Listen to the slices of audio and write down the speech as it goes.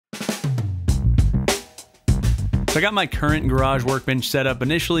So I got my current garage workbench set up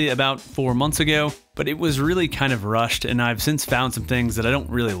initially about 4 months ago, but it was really kind of rushed, and I've since found some things that I don't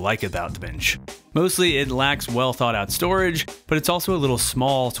really like about the bench. Mostly it lacks well thought out storage, but it's also a little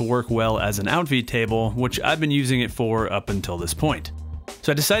small to work well as an OUTFEED table, which I've been using it for up until this point.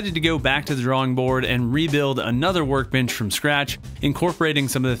 So I decided to go back to the drawing board and rebuild another workbench from scratch, incorporating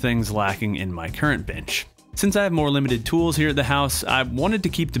some of the things lacking in my current bench. Since I have more limited tools here at the house, I wanted to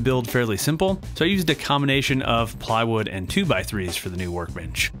keep the build fairly simple, so I used a combination of plywood and 2x3s for the new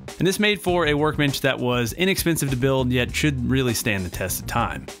workbench. And this made for a workbench that was inexpensive to build, yet should really stand the test of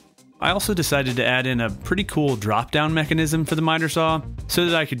time. I also decided to add in a pretty cool drop-down mechanism for the miter saw, so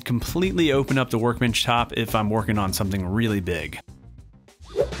that I could completely open up the workbench top if I'm working on something really big.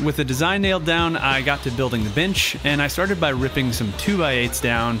 With the design nailed down, I got to building the bench, and I started by ripping some 2x8s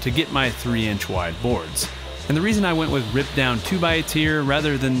down to get my 3-inch wide boards. And the reason I went with ripped down 2x8s here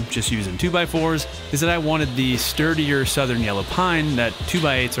rather than just using 2x4s is that I wanted the sturdier southern yellow pine that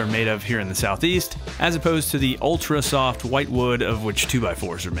 2x8s are made of here in the southeast, as opposed to the ultra soft white wood of which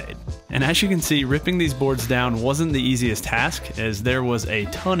 2x4s are made. And as you can see, ripping these boards down wasn't the easiest task, as there was a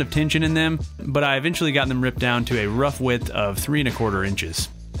ton of tension in them, but I eventually got them ripped down to a rough width of 3¼ inches.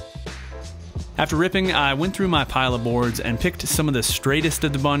 After ripping, I went through my pile of boards and picked some of the straightest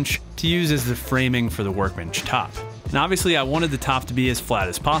of the bunch to use as the framing for the workbench top. And obviously I wanted the top to be as flat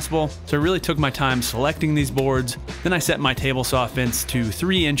as possible, so I really took my time selecting these boards. Then I set my table saw fence to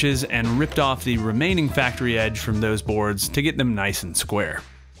 3 inches and ripped off the remaining factory edge from those boards to get them nice and square.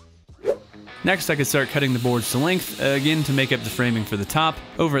 Next, I could start cutting the boards to length, again to make up the framing for the top,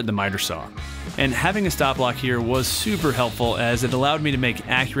 over at the miter saw. And having a stop block here was super helpful, as it allowed me to make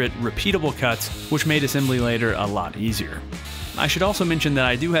accurate, repeatable cuts, which made assembly later a lot easier. I should also mention that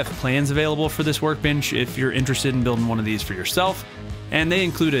I do have plans available for this workbench if you're interested in building one of these for yourself, and they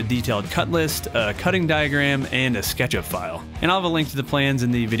include a detailed cut list, a cutting diagram, and a SketchUp file. And I'll have a link to the plans in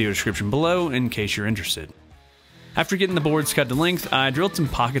the video description below in case you're interested. After getting the boards cut to length, I drilled some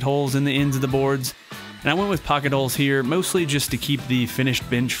pocket holes in the ends of the boards, and I went with pocket holes here mostly just to keep the finished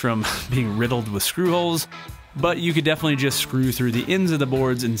bench from being riddled with screw holes, but you could definitely just screw through the ends of the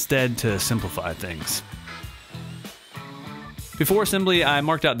boards instead to simplify things. Before assembly, I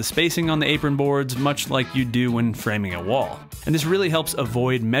marked out the spacing on the apron boards much like you'd do when framing a wall, and this really helps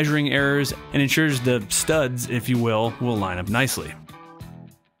avoid measuring errors and ensures the studs, if you will line up nicely.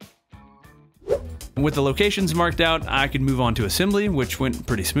 With the locations marked out, I could move on to assembly, which went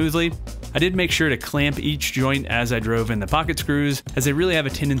pretty smoothly. I did make sure to clamp each joint as I drove in the pocket screws, as they really have a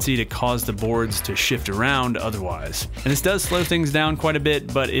tendency to cause the boards to shift around otherwise. And this does slow things down quite a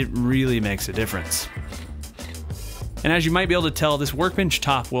bit, but it really makes a difference. And as you might be able to tell, this workbench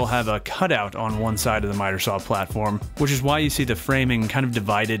top will have a cutout on one side of the miter saw platform, which is why you see the framing kind of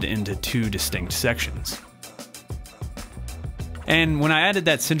divided into 2 distinct sections. And when I added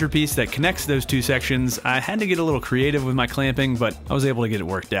that centerpiece that connects those 2 sections, I had to get a little creative with my clamping, but I was able to get it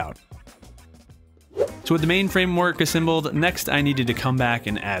worked out. So with the main framework assembled, next I needed to come back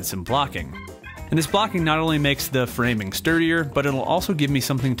and add some blocking. And this blocking not only makes the framing sturdier, but it'll also give me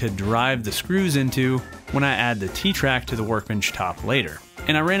something to drive the screws into when I add the T-track to the workbench top later.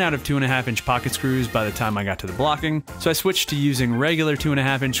 And I ran out of 2½ inch pocket screws by the time I got to the blocking, so I switched to using regular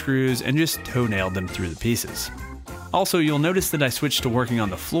 2½ inch screws and just toe nailed them through the pieces. Also, you'll notice that I switched to working on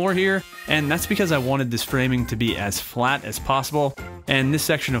the floor here, and that's because I wanted this framing to be as flat as possible, and this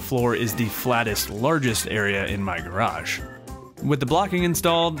section of floor is the flattest, largest area in my garage. With the blocking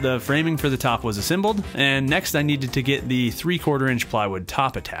installed, the framing for the top was assembled, and next I needed to get the 3¼ inch plywood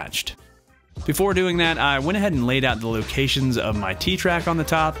top attached. Before doing that, I went ahead and laid out the locations of my T-track on the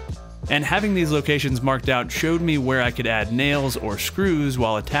top, and having these locations marked out showed me where I could add nails or screws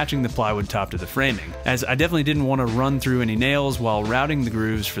while attaching the plywood top to the framing, as I definitely didn't want to run through any nails while routing the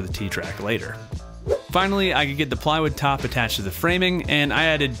grooves for the T-track later. Finally, I could get the plywood top attached to the framing, and I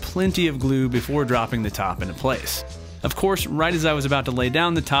added plenty of glue before dropping the top into place. Of course, right as I was about to lay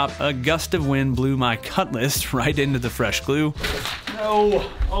down the top, a gust of wind blew my cut list right into the fresh glue. No!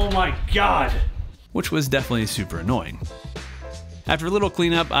 Oh my god! Which was definitely super annoying. After a little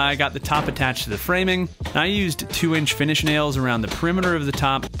cleanup, I got the top attached to the framing, and I used 2-inch finish nails around the perimeter of the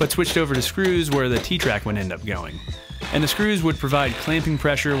top, but switched over to screws where the T-track would end up going. And the screws would provide clamping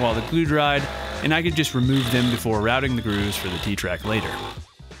pressure while the glue dried, and I could just remove them before routing the grooves for the T-track later.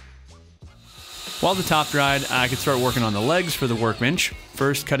 While the top dried, I could start working on the legs for the workbench,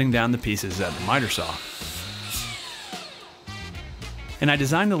 first cutting down the pieces at the miter saw. And I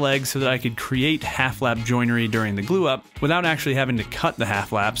designed the legs so that I could create half-lap joinery during the glue-up without actually having to cut the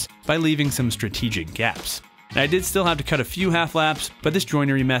half-laps by leaving some strategic gaps. I did still have to cut a few half laps, but this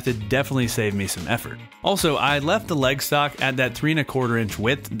joinery method definitely saved me some effort. Also, I left the leg stock at that 3¼ inch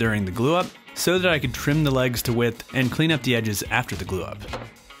width during the glue up, so that I could trim the legs to width and clean up the edges after the glue up.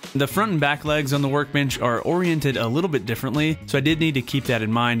 The front and back legs on the workbench are oriented a little bit differently, so I did need to keep that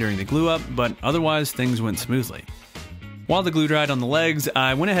in mind during the glue up, but otherwise things went smoothly. While the glue dried on the legs,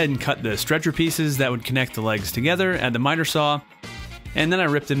 I went ahead and cut the stretcher pieces that would connect the legs together at the miter saw, and then I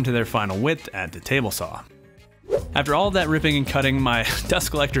ripped them to their final width at the table saw. After all that ripping and cutting, my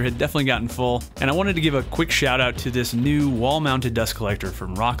dust collector had definitely gotten full, and I wanted to give a quick shout out to this new wall-mounted dust collector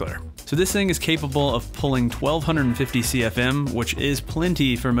from Rockler. So this thing is capable of pulling 1250 CFM, which is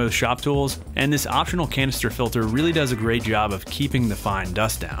plenty for most shop tools, and this optional canister filter really does a great job of keeping the fine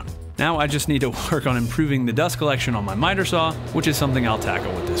dust down. Now I just need to work on improving the dust collection on my miter saw, which is something I'll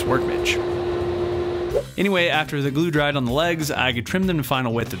tackle with this workbench. Anyway, after the glue dried on the legs, I could trim them to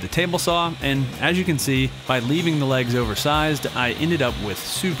final width of the table saw, and as you can see, by leaving the legs oversized, I ended up with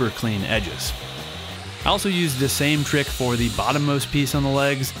super clean edges. I also used the same trick for the bottommost piece on the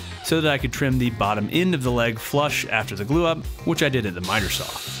legs, so that I could trim the bottom end of the leg flush after the glue up, which I did at the miter saw.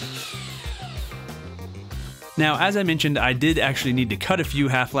 Now, as I mentioned, I did actually need to cut a few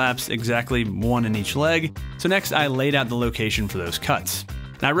half laps, exactly one in each leg, so next I laid out the location for those cuts.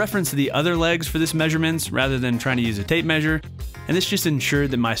 Now, I referenced the other legs for this measurements rather than trying to use a tape measure, and this just ensured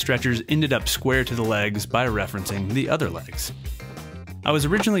that my stretchers ended up square to the legs by referencing the other legs. I was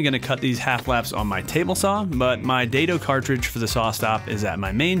originally going to cut these half laps on my table saw, but my dado cartridge for the saw stop is at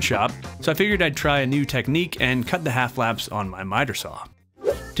my main shop, so I figured I'd try a new technique and cut the half laps on my miter saw.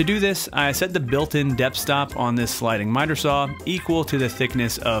 To do this, I set the built-in depth stop on this sliding miter saw equal to the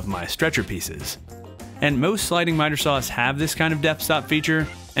thickness of my stretcher pieces. And most sliding miter saws have this kind of depth stop feature,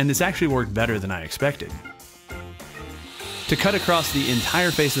 and this actually worked better than I expected. To cut across the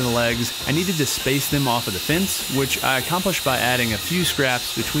entire face of the legs, I needed to space them off of the fence, which I accomplished by adding a few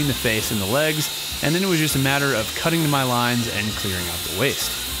scraps between the face and the legs, and then it was just a matter of cutting to my lines and clearing out the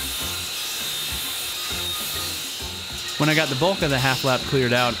waste. When I got the bulk of the half lap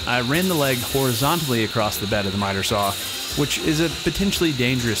cleared out, I ran the leg horizontally across the bed of the miter saw, which is a potentially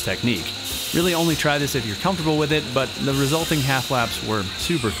dangerous technique. Really only try this if you're comfortable with it, but the resulting half laps were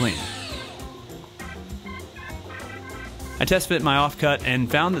super clean. I test fit my offcut and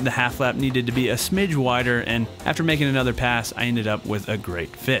found that the half lap needed to be a smidge wider, and after making another pass, I ended up with a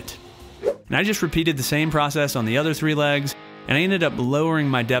great fit. And I just repeated the same process on the other 3 legs, and I ended up lowering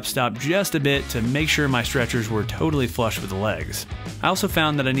my depth stop just a bit to make sure my stretchers were totally flush with the legs. I also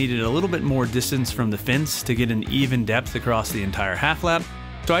found that I needed a little bit more distance from the fence to get an even depth across the entire half lap,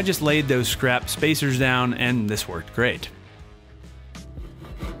 so I just laid those scrap spacers down, and this worked great.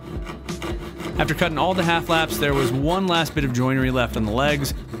 After cutting all the half laps, there was one last bit of joinery left on the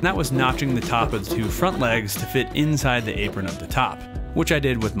legs, and that was notching the top of the 2 front legs to fit inside the apron of the top, which I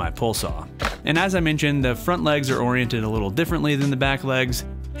did with my pull saw. And as I mentioned, the front legs are oriented a little differently than the back legs,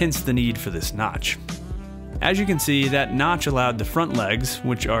 hence the need for this notch. As you can see, that notch allowed the front legs,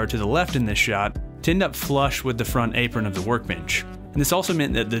 which are to the left in this shot, to end up flush with the front apron of the workbench. And this also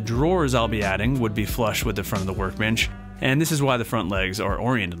meant that the drawers I'll be adding would be flush with the front of the workbench, and this is why the front legs are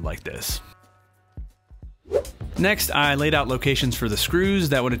oriented like this. Next, I laid out locations for the screws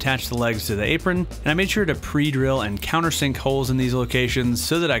that would attach the legs to the apron, and I made sure to pre-drill and countersink holes in these locations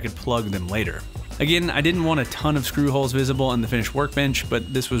so that I could plug them later. Again, I didn't want a ton of screw holes visible in the finished workbench,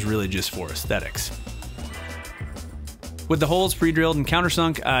 but this was really just for aesthetics. With the holes pre-drilled and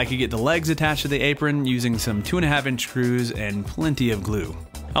countersunk, I could get the legs attached to the apron using some 2½ inch screws and plenty of glue.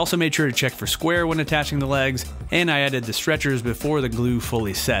 I also made sure to check for square when attaching the legs, and I added the stretchers before the glue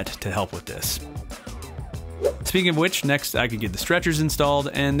fully set to help with this. Speaking of which, next I could get the stretchers installed,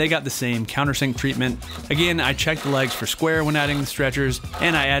 and they got the same countersink treatment. Again, I checked the legs for square when adding the stretchers,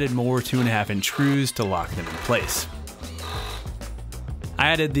 and I added more 2½ inch screws to lock them in place. I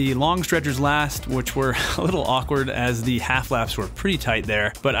added the long stretchers last, which were a little awkward as the half laps were pretty tight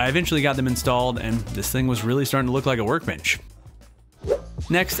there, but I eventually got them installed, and this thing was really starting to look like a workbench.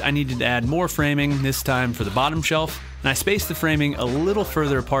 Next, I needed to add more framing, this time for the bottom shelf, and I spaced the framing a little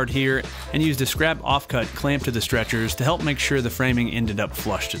further apart here and used a scrap offcut clamp to the stretchers to help make sure the framing ended up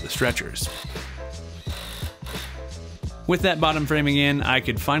flush to the stretchers. With that bottom framing in, I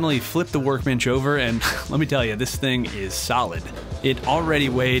could finally flip the workbench over, and let me tell you, this thing is solid. It already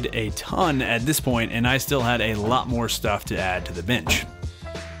weighed a ton at this point, and I still had a lot more stuff to add to the bench.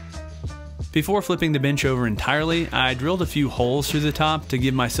 Before flipping the bench over entirely, I drilled a few holes through the top to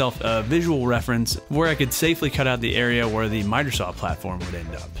give myself a visual reference where I could safely cut out the area where the miter saw platform would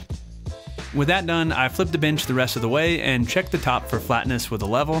end up. With that done, I flipped the bench the rest of the way and checked the top for flatness with a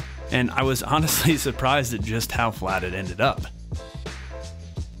level, and I was honestly surprised at just how flat it ended up.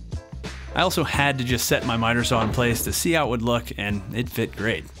 I also had to just set my miter saw in place to see how it would look, and it fit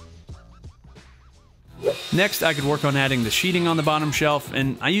great. Next, I could work on adding the sheeting on the bottom shelf,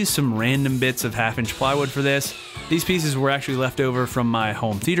 and I used some random bits of 1/2-inch plywood for this. These pieces were actually left over from my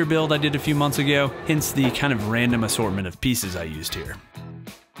home theater build I did a few months ago, hence the kind of random assortment of pieces I used here.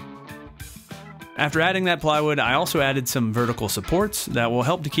 After adding that plywood, I also added some vertical supports that will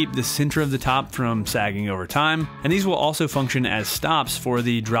help to keep the center of the top from sagging over time, and these will also function as stops for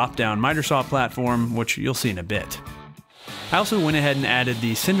the drop-down miter saw platform, which you'll see in a bit. I also went ahead and added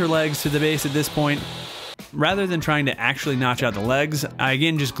the cinder legs to the base at this point. Rather than trying to actually notch out the legs, I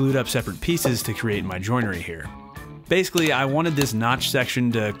again just glued up separate pieces to create my joinery here. Basically, I wanted this notch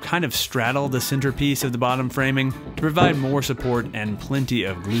section to kind of straddle the centerpiece of the bottom framing to provide more support and plenty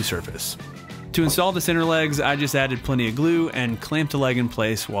of glue surface. To install the center legs, I just added plenty of glue and clamped the leg in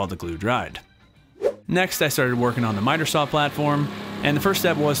place while the glue dried. Next, I started working on the miter saw platform, and the first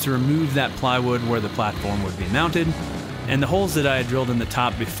step was to remove that plywood where the platform would be mounted, and the holes that I had drilled in the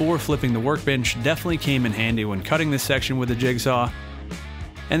top before flipping the workbench definitely came in handy when cutting this section with a jigsaw,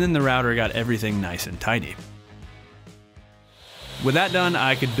 and then the router got everything nice and tidy. With that done,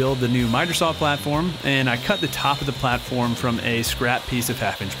 I could build the new miter saw platform, and I cut the top of the platform from a scrap piece of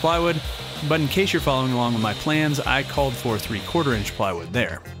 1/2-inch plywood, but in case you're following along with my plans, I called for 3/4-inch plywood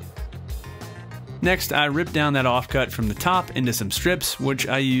there. Next, I ripped down that offcut from the top into some strips, which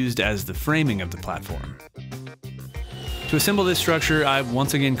I used as the framing of the platform. To assemble this structure, I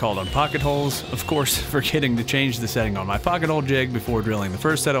once again called on pocket holes, of course forgetting to change the setting on my pocket hole jig before drilling the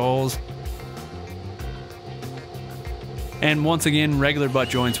first set of holes. And once again, regular butt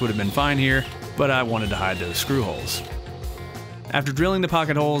joints would have been fine here, but I wanted to hide those screw holes. After drilling the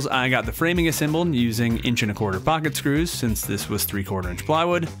pocket holes, I got the framing assembled using 1¼ pocket screws, since this was 3/4-inch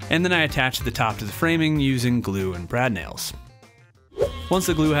plywood, and then I attached the top to the framing using glue and brad nails. Once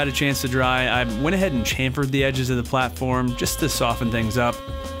the glue had a chance to dry, I went ahead and chamfered the edges of the platform just to soften things up,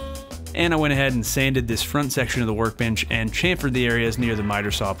 and I went ahead and sanded this front section of the workbench and chamfered the areas near the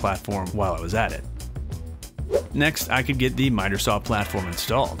miter saw platform while I was at it. Next, I could get the miter saw platform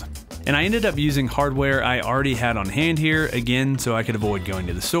installed. And I ended up using hardware I already had on hand here, again, so I could avoid going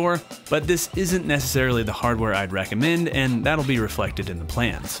to the store, but this isn't necessarily the hardware I'd recommend, and that'll be reflected in the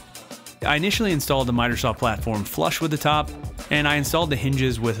plans. I initially installed the miter saw platform flush with the top, and I installed the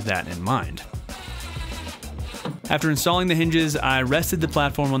hinges with that in mind. After installing the hinges, I rested the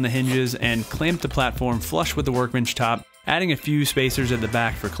platform on the hinges and clamped the platform flush with the workbench top, adding a few spacers at the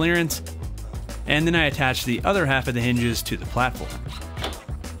back for clearance, and then I attached the other half of the hinges to the platform.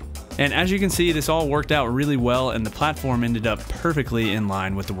 And as you can see, this all worked out really well, and the platform ended up perfectly in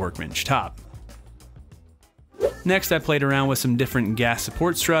line with the workbench top. Next, I played around with some different gas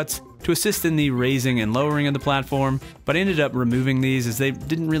support struts to assist in the raising and lowering of the platform, but I ended up removing these as they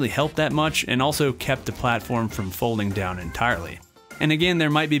didn't really help that much and also kept the platform from folding down entirely. And again, there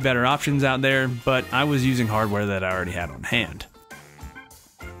might be better options out there, but I was using hardware that I already had on hand.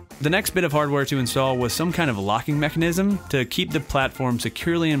 The next bit of hardware to install was some kind of locking mechanism to keep the platform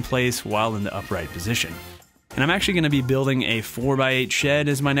securely in place while in the upright position. And I'm actually going to be building a 4x8 shed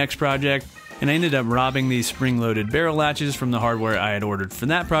as my next project, and I ended up robbing these spring-loaded barrel latches from the hardware I had ordered for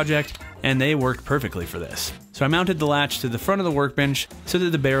that project, and they worked perfectly for this. So I mounted the latch to the front of the workbench so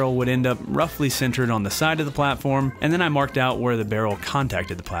that the barrel would end up roughly centered on the side of the platform, and then I marked out where the barrel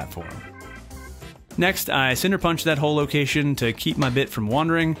contacted the platform. Next, I center punched that hole location to keep my bit from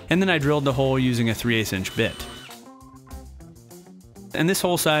wandering, and then I drilled the hole using a 3/8-inch bit. And this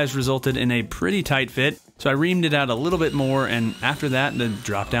hole size resulted in a pretty tight fit, so I reamed it out a little bit more, and after that, the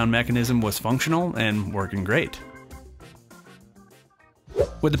drop-down mechanism was functional and working great.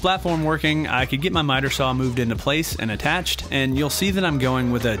 With the platform working, I could get my miter saw moved into place and attached, and you'll see that I'm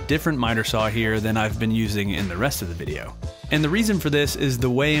going with a different miter saw here than I've been using in the rest of the video. And the reason for this is the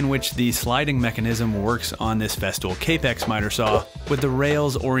way in which the sliding mechanism works on this Festool Capex miter saw, with the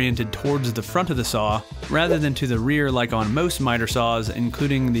rails oriented towards the front of the saw rather than to the rear like on most miter saws,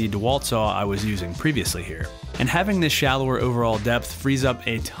 including the DeWalt saw I was using previously here. And having this shallower overall depth frees up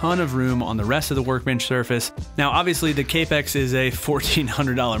a ton of room on the rest of the workbench surface. Now obviously the Capex is a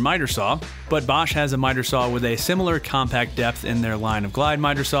 $1,400 miter saw, but Bosch has a miter saw with a similar compact depth in their line of glide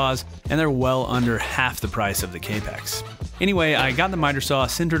miter saws, and they're well under half the price of the Capex. Anyway, I got the miter saw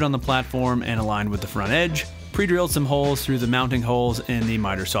centered on the platform and aligned with the front edge, pre-drilled some holes through the mounting holes in the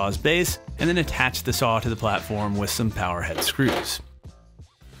miter saw's base, and then attached the saw to the platform with some power head screws.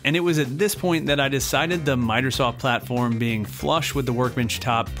 And it was at this point that I decided the miter saw platform being flush with the workbench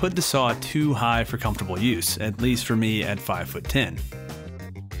top put the saw too high for comfortable use, at least for me at 5'10".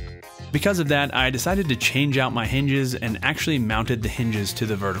 Because of that, I decided to change out my hinges and actually mounted the hinges to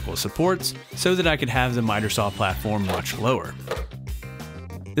the vertical supports so that I could have the miter saw platform much lower.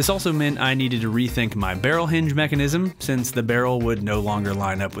 This also meant I needed to rethink my barrel hinge mechanism, since the barrel would no longer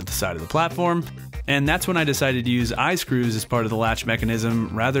line up with the side of the platform, and that's when I decided to use eye screws as part of the latch mechanism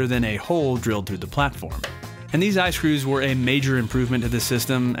rather than a hole drilled through the platform. And these eye screws were a major improvement to the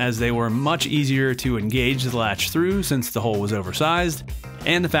system, as they were much easier to engage the latch through since the hole was oversized,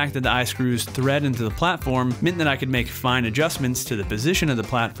 and the fact that the eye screws thread into the platform meant that I could make fine adjustments to the position of the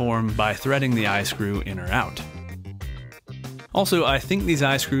platform by threading the eye screw in or out. Also, I think these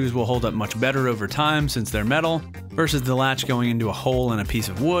eye screws will hold up much better over time since they're metal, versus the latch going into a hole in a piece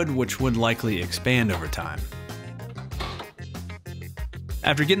of wood, which would likely expand over time.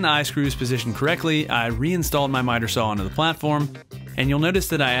 After getting the eye screws positioned correctly, I reinstalled my miter saw onto the platform, and you'll notice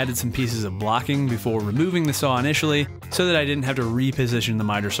that I added some pieces of blocking before removing the saw initially, so that I didn't have to reposition the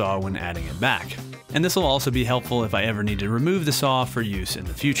miter saw when adding it back. And this will also be helpful if I ever need to remove the saw for use in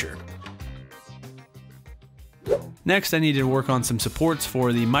the future. Next, I needed to work on some supports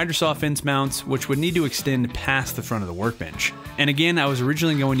for the miter saw fence mounts, which would need to extend past the front of the workbench. And again, I was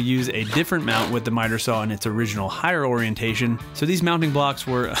originally going to use a different mount with the miter saw in its original higher orientation, so these mounting blocks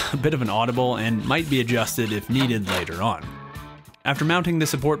were a bit of an audible and might be adjusted if needed later on. After mounting the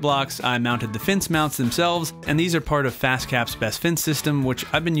support blocks, I mounted the fence mounts themselves, and these are part of FastCap's best fence system, which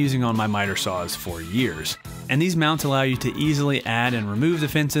I've been using on my miter saws for years. And these mounts allow you to easily add and remove the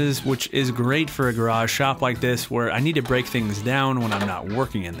fences, which is great for a garage shop like this where I need to break things down when I'm not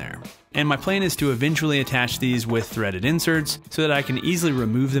working in there. And my plan is to eventually attach these with threaded inserts so that I can easily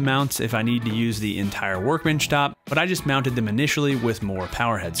remove the mounts if I need to use the entire workbench top, but I just mounted them initially with more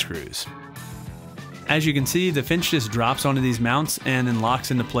power head screws. As you can see, the fence just drops onto these mounts and then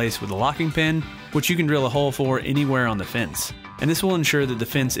locks into place with a locking pin, which you can drill a hole for anywhere on the fence. And this will ensure that the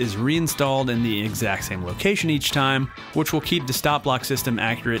fence is reinstalled in the exact same location each time, which will keep the stop block system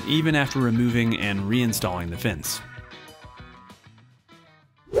accurate even after removing and reinstalling the fence.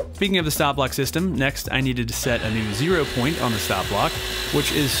 Speaking of the stop block system, next I needed to set a new 0 point on the stop block,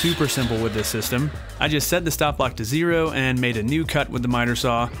 which is super simple with this system. I just set the stop block to 0 and made a new cut with the miter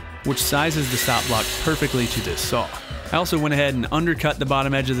saw, which sizes the stop block perfectly to this saw. I also went ahead and undercut the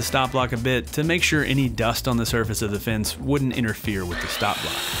bottom edge of the stop block a bit to make sure any dust on the surface of the fence wouldn't interfere with the stop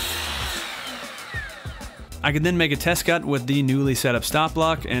block. I could then make a test cut with the newly set up stop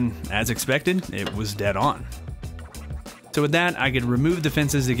block, and as expected, it was dead on. So with that, I could remove the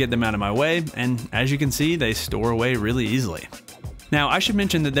fences to get them out of my way, and as you can see, they store away really easily. Now, I should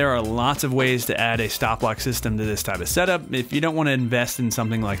mention that there are lots of ways to add a stop block system to this type of setup if you don't want to invest in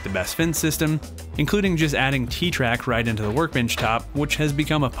something like the best fence system, including just adding T-track right into the workbench top, which has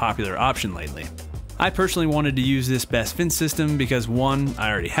become a popular option lately. I personally wanted to use this best fence system because one,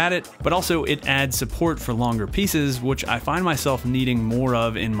 I already had it, but also it adds support for longer pieces, which I find myself needing more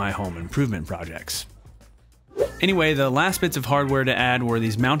of in my home improvement projects. Anyway, the last bits of hardware to add were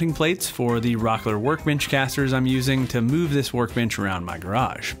these mounting plates for the Rockler workbench casters I'm using to move this workbench around my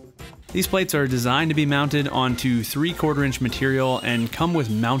garage. These plates are designed to be mounted onto 3/4 inch material and come with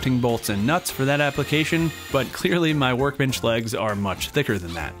mounting bolts and nuts for that application, but clearly my workbench legs are much thicker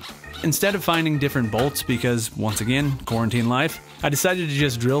than that. Instead of finding different bolts because, once again, quarantine life, I decided to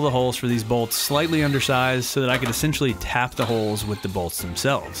just drill the holes for these bolts slightly undersized so that I could essentially tap the holes with the bolts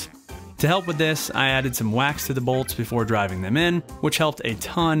themselves. To help with this, I added some wax to the bolts before driving them in, which helped a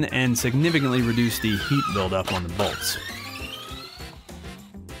ton and significantly reduced the heat buildup on the bolts.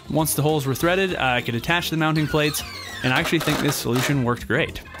 Once the holes were threaded, I could attach the mounting plates, and I actually think this solution worked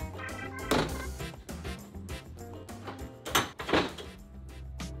great.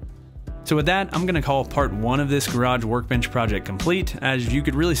 So with that, I'm going to call part 1 of this garage workbench project complete, as you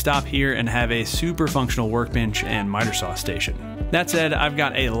could really stop here and have a super functional workbench and miter saw station. That said, I've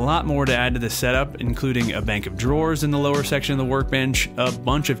got a lot more to add to this setup, including a bank of drawers in the lower section of the workbench, a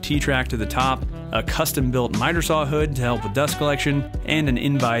bunch of T-track to the top, a custom-built miter saw hood to help with dust collection, and an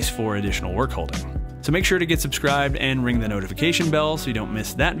in-vise for additional work holding. So make sure to get subscribed and ring the notification bell so you don't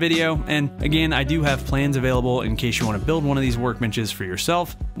miss that video. And again, I do have plans available in case you want to build one of these workbenches for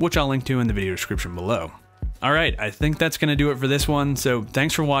yourself, which I'll link to in the video description below. Alright, I think that's going to do it for this one, so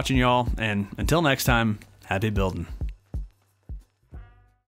thanks for watching y'all, and until next time, happy building.